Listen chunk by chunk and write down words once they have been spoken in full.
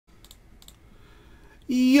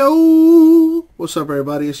Yo! What's up,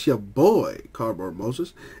 everybody? It's your boy, Cardboard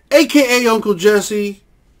Moses, a.k.a. Uncle Jesse.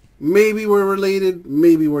 Maybe we're related,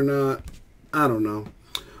 maybe we're not. I don't know.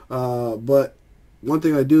 But one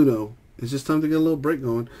thing I do know is it's time to get a little break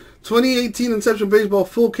going. 2018 Inception Baseball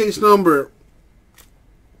full case number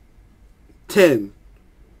 10.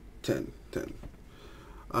 I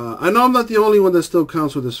know I'm not the only one that still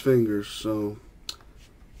counts with his fingers, so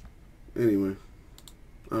anyway.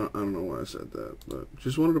 I don't know why I said that, but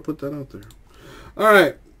just wanted to put that out there.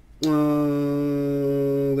 Alright.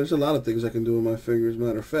 There's a lot of things I can do with my fingers,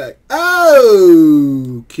 matter of fact.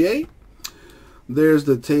 Okay. There's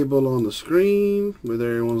the table on the screen with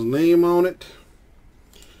everyone's name on it.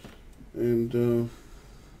 And,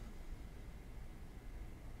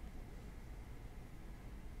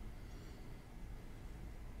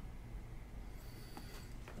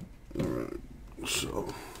 alright.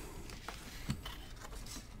 So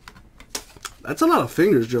that's a lot of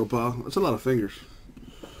fingers, Joe Paul. That's a lot of fingers.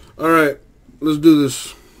 Alright, let's do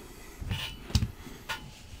this.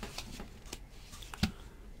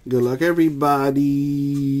 Good luck,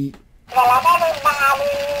 everybody.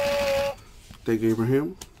 Thank you,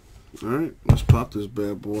 Abraham. Alright, let's pop this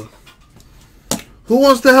bad boy. Who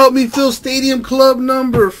wants to help me fill Stadium Club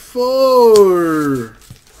number 4?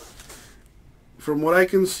 From what I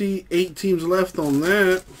can see, 8 teams left on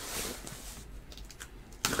that.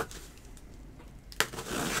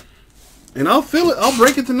 And I'll fill it. I'll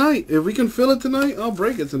break it tonight. If we can fill it tonight, I'll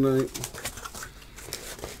break it tonight.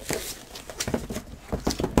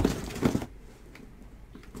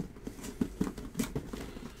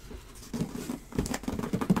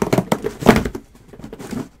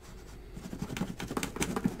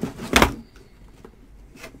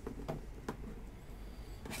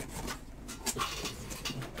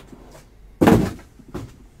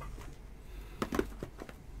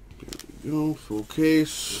 There we go. Full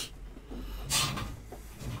case.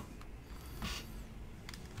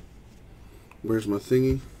 Where's my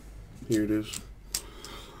thingy? Here it is.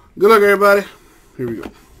 Good luck, everybody. Here we go.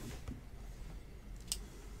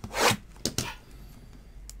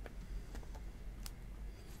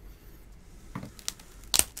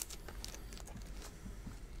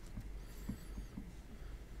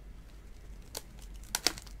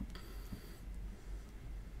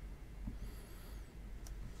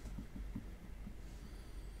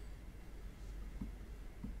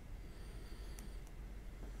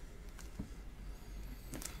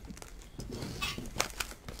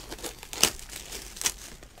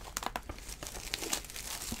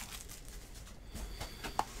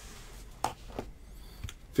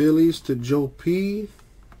 Phillies to Joe P.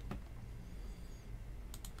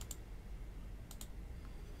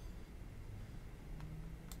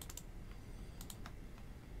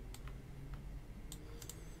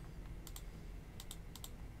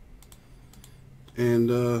 And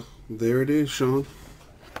there it is, Sean.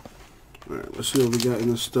 Alright, let's see what we got in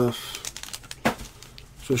this stuff.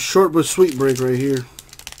 It's a short but sweet break right here.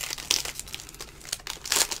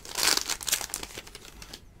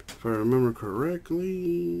 If I remember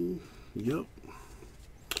correctly, yep.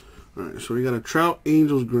 Alright, so we got a Trout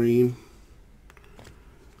Angels green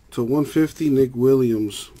to 150 Nick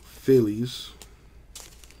Williams Phillies.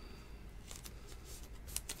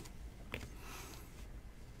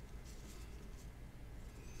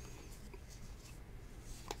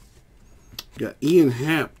 Got Ian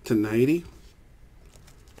Happ to 90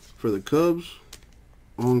 for the Cubs.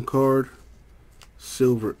 On card,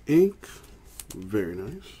 silver ink. Very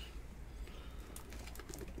nice.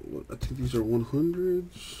 I think these are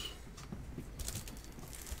 100s.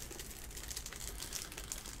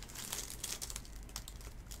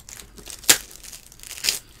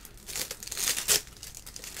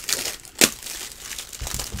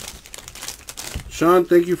 Sean,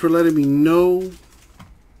 thank you for letting me know.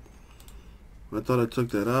 I thought I took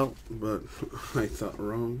that out, but I thought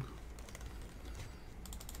wrong.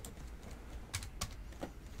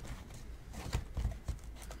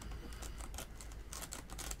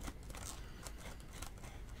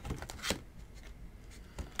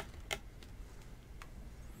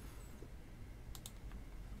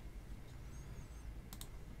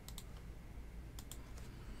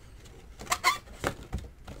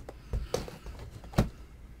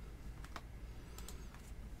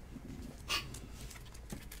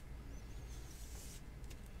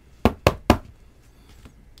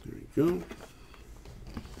 Go.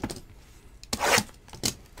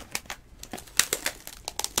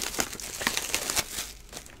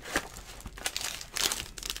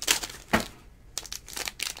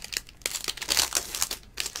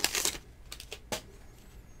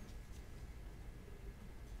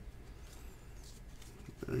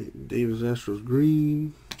 Right, Davis Astros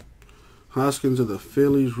green. Hoskins of the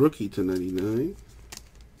Phillies rookie to 99.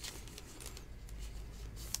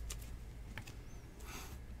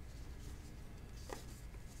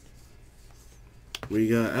 We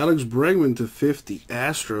got Alex Bregman to 50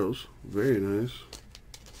 Astros. Very nice.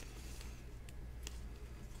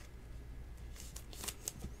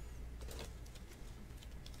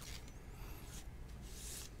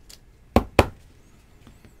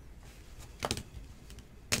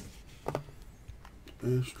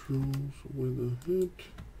 Astros with a hit.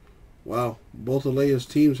 Wow, both of Leia's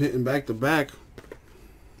teams hitting back to back.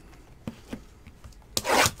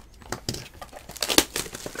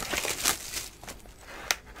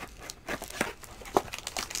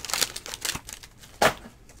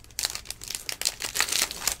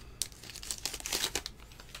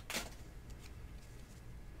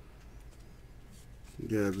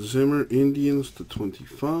 Got Zimmer Indians to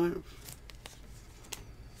 25.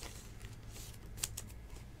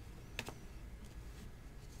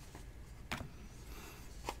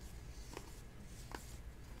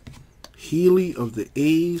 Healy of the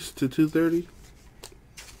A's to 230.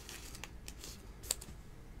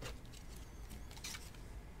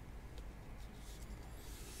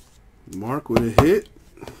 Mark with a hit.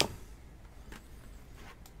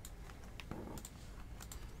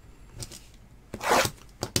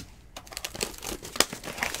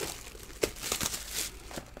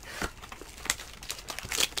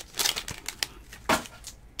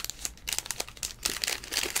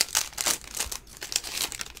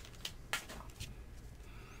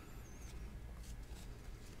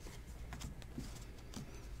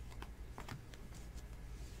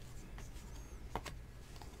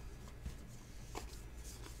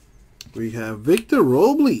 We have Victor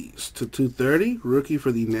Robles to 230, rookie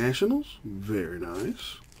for the Nationals. Very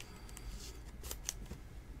nice.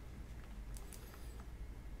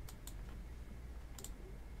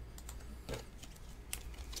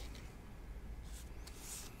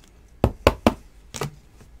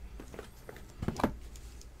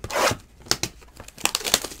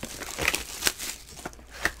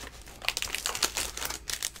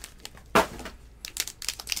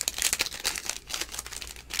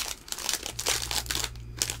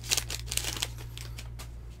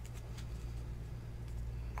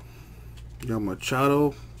 Got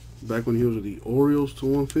Machado back when he was with the Orioles to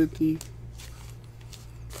 150.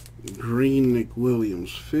 Green Nick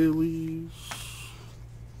Williams Phillies.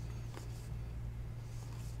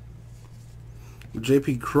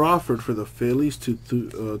 J.P. Crawford for the Phillies to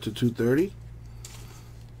 230.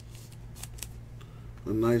 A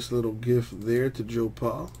nice little gift there to Joe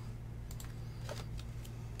Pa.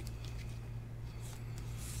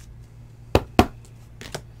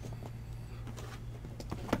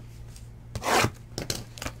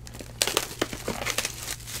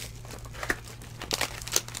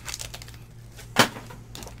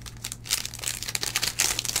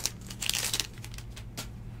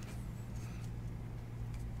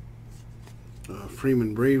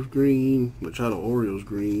 Freeman Braves green, Machado Orioles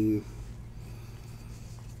green,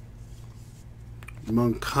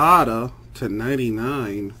 Moncada to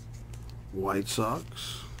 99 White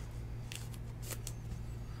Sox.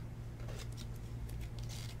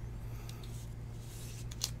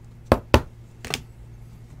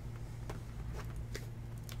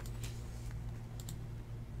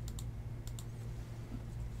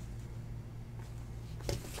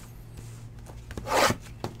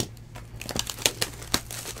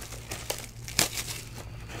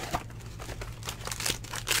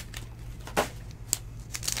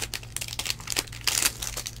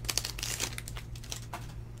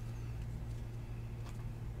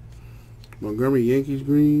 Montgomery Yankees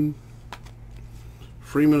green.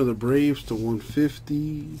 Freeman of the Braves to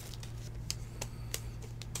 150.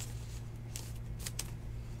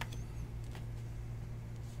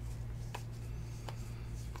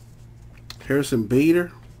 Harrison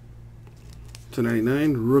Bader to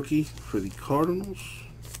 99, rookie for the Cardinals.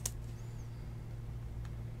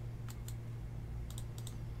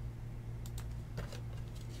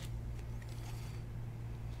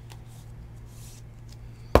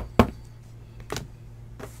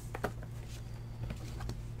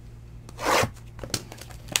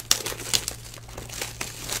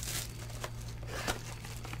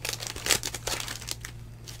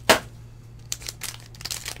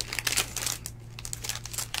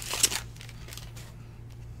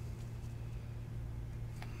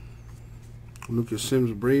 Lucas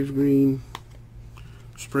Sims Braves green.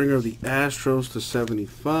 Springer of the Astros to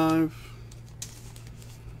 75.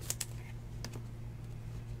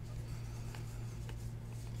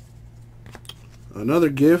 Another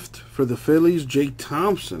gift for the Phillies, Jake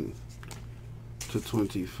Thompson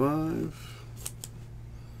 /25.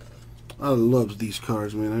 I love these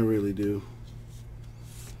cards, man. I really do.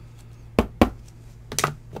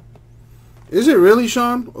 Is it really,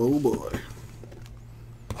 Sean? Oh, boy.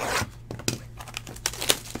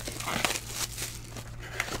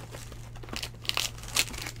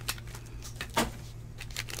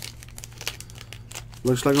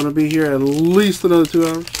 Looks like I'm going to be here at least another 2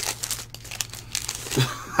 hours.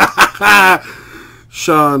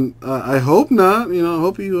 Sean, I hope not. You know, I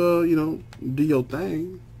hope you, you know, do your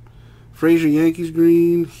thing. Frazier, Yankees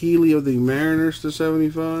green. Healy of the Mariners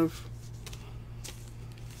 /75.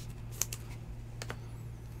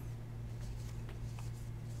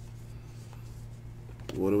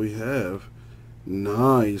 What do we have?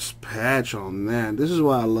 Nice patch on that. This is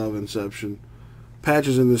why I love Inception.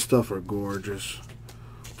 Patches in this stuff are gorgeous.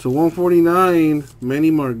 /149, Manny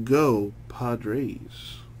Margot,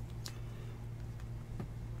 Padres.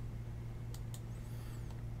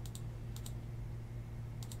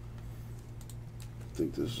 I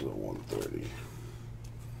think this is a 130.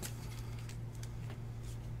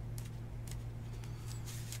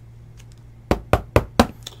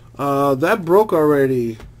 That broke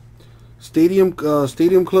already. Stadium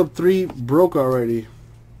Club 3 broke already.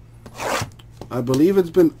 I believe it's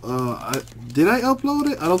been, did I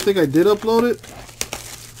upload it? I don't think I did upload it,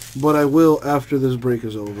 but I will after this break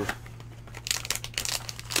is over.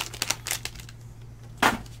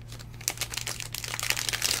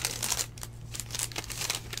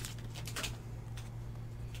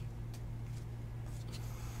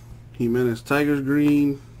 Jimenez Tigers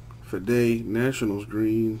green, Fede Nationals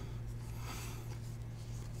green.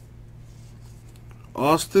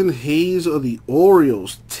 Austin Hayes of the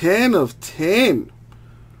Orioles, 10/10.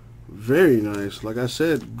 Very nice. Like I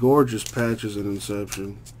said, gorgeous patches in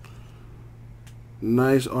Inception.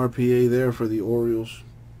 Nice RPA there for the Orioles.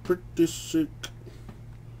 Pretty sick.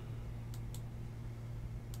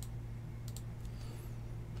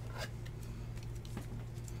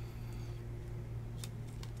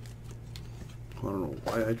 I don't know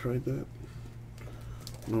why I tried that.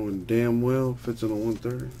 Knowing damn well fits in a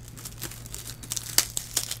 130.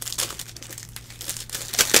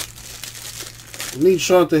 Need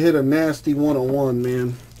Sean to hit a nasty 101,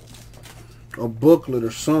 man. A booklet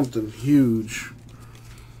or something huge.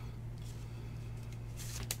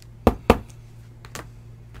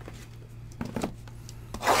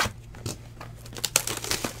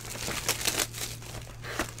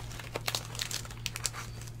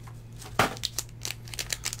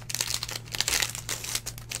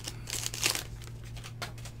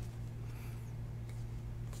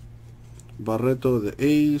 Barreto of the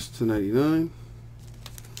A's /99.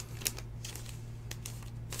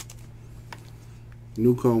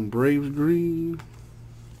 Newcomb Braves green.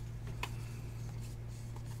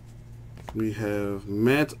 We have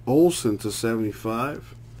Matt Olson /75.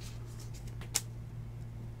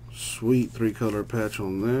 Sweet 3-color patch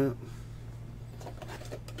on that.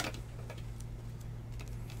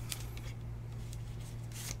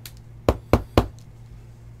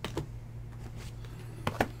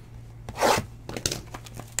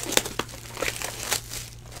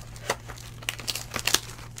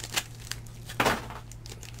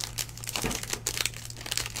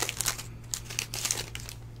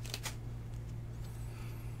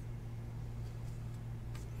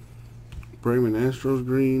 Bremen Astros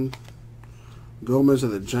green. Gomez of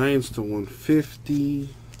the Giants /150.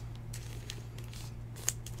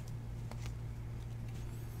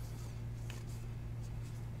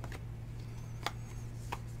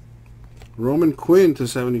 Roman Quinn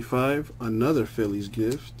 /75. Another Phillies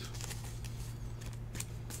gift.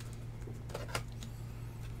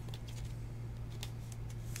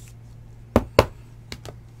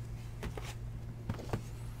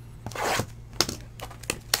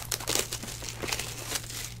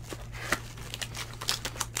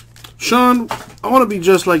 Sean, I want to be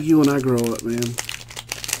just like you when I grow up, man.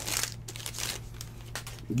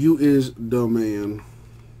 You is the man.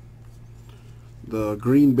 The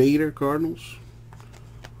Green Bader Cardinals.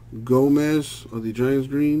 Gomez of the Giants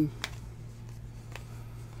green.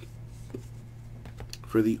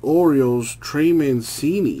 For the Orioles, Trey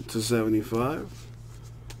Mancini /75.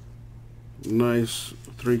 Nice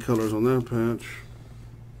 3 colors on that patch.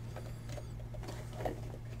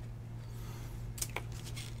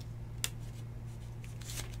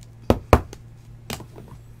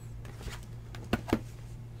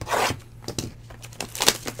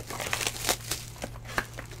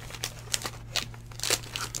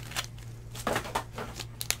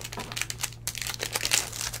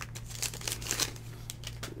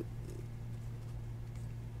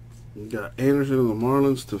 We got Anderson of the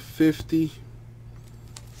Marlins to 50.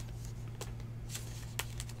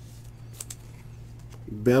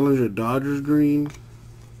 Bellinger Dodgers green.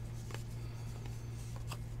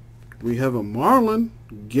 We have a Marlin,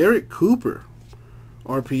 Garrett Cooper,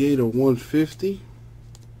 RPA to 150.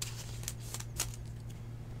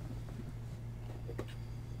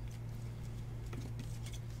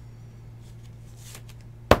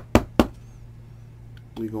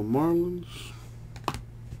 We go Marlins.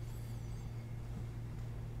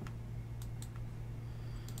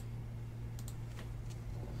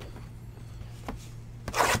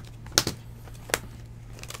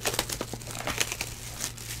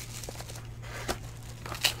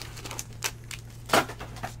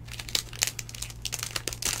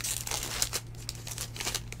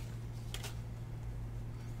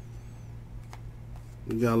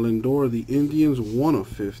 We got Lindor of the Indians, 1 of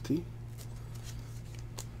 50.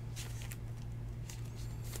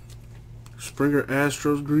 Springer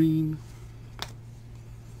Astros green.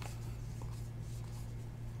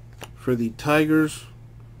 For the Tigers,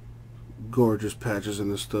 gorgeous patches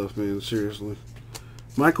in this stuff, man, seriously.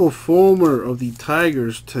 Michael Fulmer of the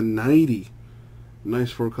Tigers to 90.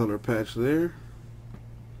 Nice 4-color patch there.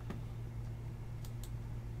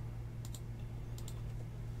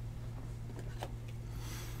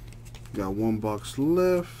 Got 1 box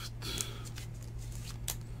left.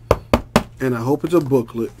 And I hope it's a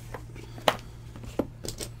booklet.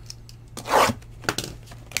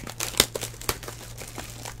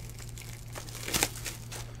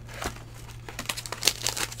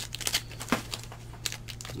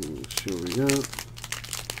 Let's see what we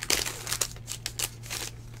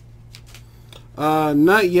got.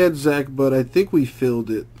 Not yet, Zach, but I think we filled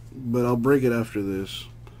it. But I'll break it after this.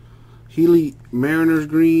 Healy Mariners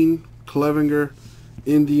green. Clevinger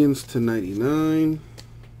Indians to 99.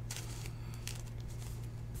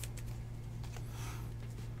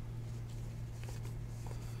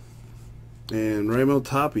 And Raymond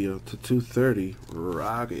Tapia to 230.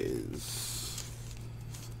 Rockies.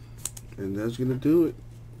 And that's going to do it.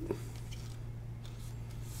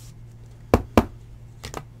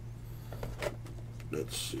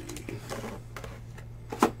 Let's see.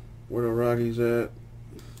 Where the Rockies at?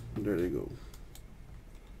 There they go.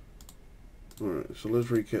 Alright, so let's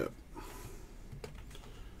recap.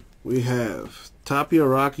 We have Tapia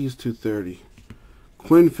Rockies 230.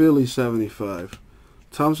 Quinn Phillies 75.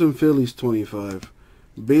 Thompson Phillies 25.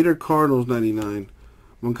 Bader Cardinals 99.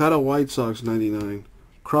 Moncada White Sox 99.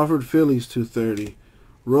 Crawford Phillies 230.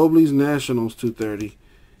 Robles Nationals 230.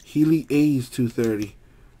 Healy A's 230.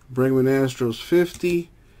 Bregman Astros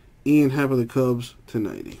 50. Ian Happ of the Cubs to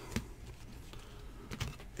 90.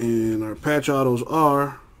 And our patch autos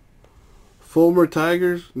are Fulmer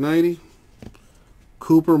Tigers 90.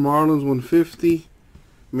 Cooper Marlins 150.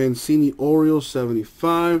 Mancini Orioles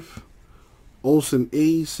 75. Olsen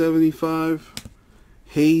A's 75.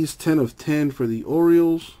 Hayes 10 of 10 for the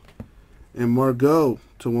Orioles. And Margot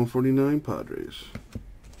to 149 Padres.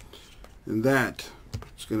 And that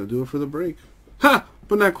is going to do it for the break. Ha!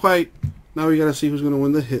 But not quite. Now we got to see who's going to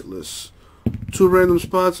win the hit list. 2 random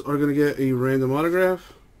spots are going to get a random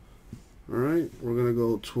autograph. Alright, we're going to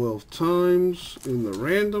go 12 times in the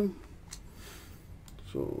random.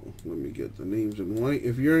 So, let me get the names in white.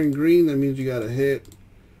 If you're in green, that means you got a hit.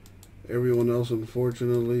 Everyone else,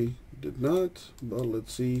 unfortunately, did not. But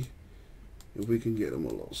let's see if we can get them a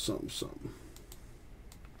little something, something.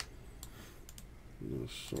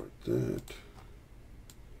 Let's sort that.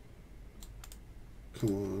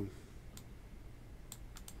 Come on.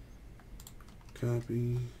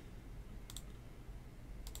 Copy.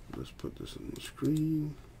 Let's put this on the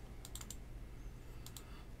screen.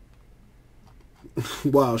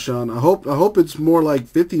 Wow, Sean. I hope it's more like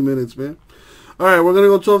 50 minutes, man. All right, we're gonna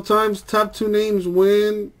go 12 times. Top 2 names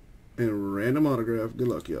win, and random autograph. Good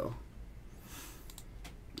luck, y'all.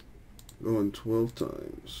 Going 12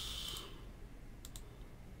 times.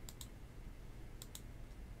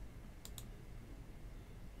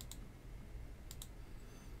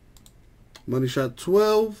 Money shot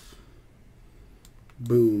 12.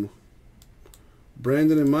 Boom.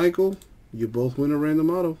 Brandon and Michael, you both win a random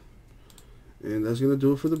auto. And that's going to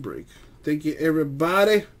do it for the break. Thank you,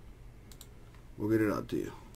 everybody. We'll get it out to you.